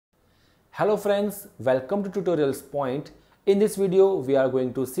Hello friends, welcome to Tutorials Point. In this video, we are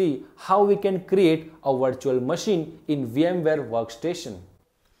going to see how we can create a virtual machine in VMware Workstation.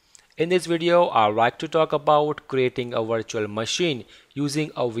 In this video, I'd like to talk about creating a virtual machine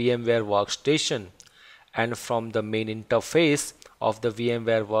using a VMware Workstation. And from the main interface of the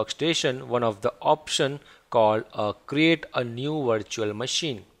VMware Workstation, one of the options called Create a New Virtual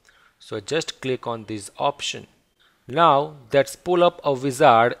Machine. So just click on this option. Now let's pull up a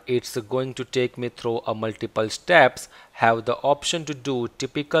wizard. It's going to take me through a multiple steps. Have the option to do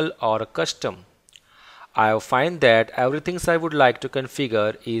typical or custom. I find that everything I would like to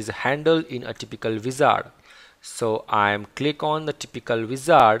configure is handled in a typical wizard. So I am click on the typical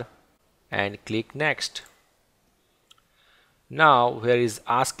wizard and click next. Now here is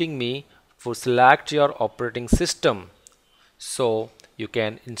asking me to select your operating system. So you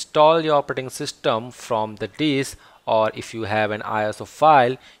can install your operating system from the disk, or if you have an ISO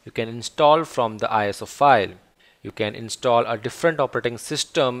file, you can install from the ISO file. You can install a different operating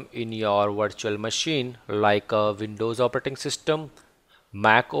system in your virtual machine like a Windows operating system,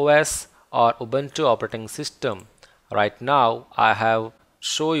 Mac OS or Ubuntu operating system. Right now I have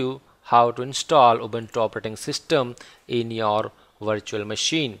shown you how to install Ubuntu operating system in your virtual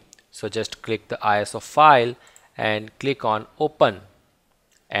machine. So just click the ISO file and click on open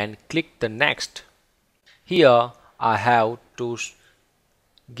and click the next. Here I have to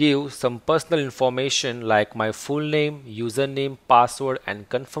give some personal information like my full name, username, password and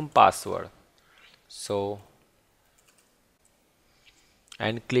confirm password. So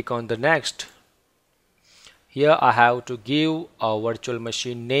and click on the next. Here I have to give a virtual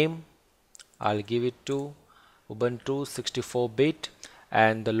machine name. I'll give it to Ubuntu 64-bit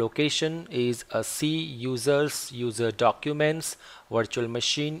and the location is a C users user documents virtual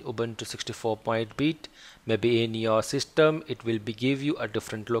machine Ubuntu 64-bit. Maybe in your system it will be give you a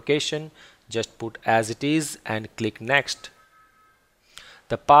different location. Just put as it is and click next.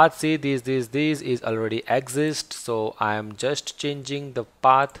 The path, see this is already exist, so I am just changing the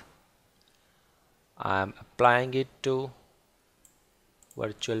path. I am applying it to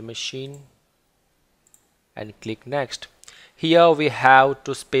virtual machine and click next. Here we have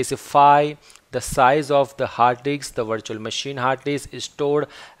to specify the size of the hard disk. The virtual machine hard disk is stored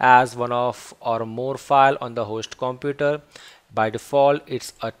as one of or more file on the host computer. By default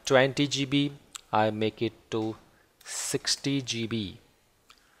it's a 20 GB. I make it to 60 GB.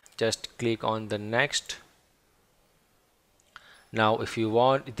 Just click on the next. Now if you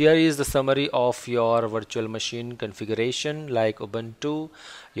want, there is the summary of your virtual machine configuration like Ubuntu,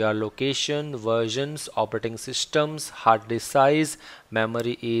 your location, versions, operating systems, hard disk size,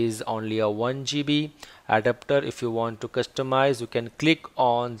 memory is only a 1 GB, adapter. If you want to customize, you can click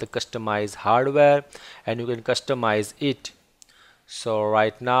on the customize hardware and you can customize it. So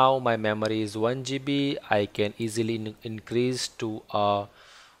right now my memory is 1 GB. I can easily increase to a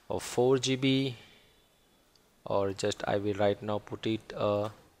 4 GB, or just I will right now put it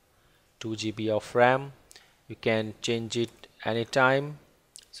 2 GB of RAM. You can change it anytime.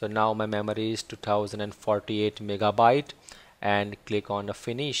 So now my memory is 2048 megabyte and click on a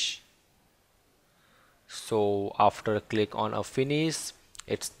finish. So after click on a finish,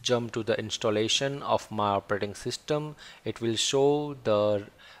 it's jump to the installation of my operating system. It will show the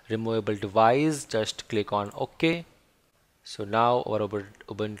removable device. Just click on OK. So now our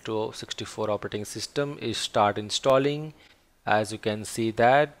Ubuntu 64 operating system is start installing. As you can see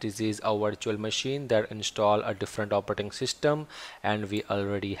that this is a virtual machine that install a different operating system, and we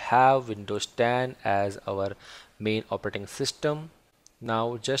already have Windows 10 as our main operating system.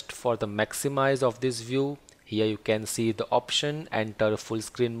 Now just for the maximize of this view, here you can see the option enter full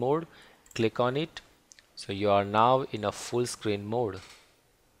screen mode. Click on it. So you are now in a full screen mode.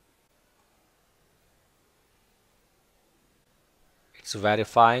 It's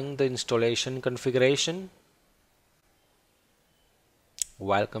verifying the installation configuration.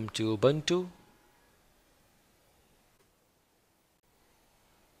 Welcome to Ubuntu.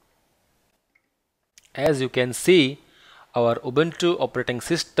 As you can see, our Ubuntu operating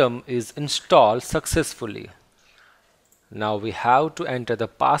system is installed successfully. Now we have to enter the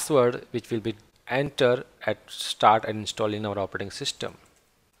password which will be entered at start and installing our operating system.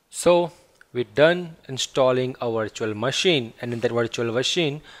 So we're done installing a virtual machine, and in that virtual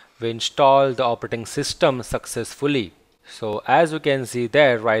machine we install the operating system successfully. So as you can see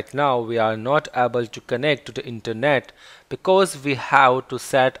there, right now we are not able to connect to the internet because we have to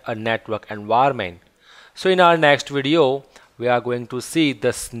set a network environment. So in our next video we are going to see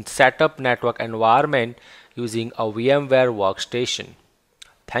the setup network environment using a VMware Workstation.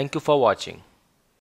 Thank you for watching.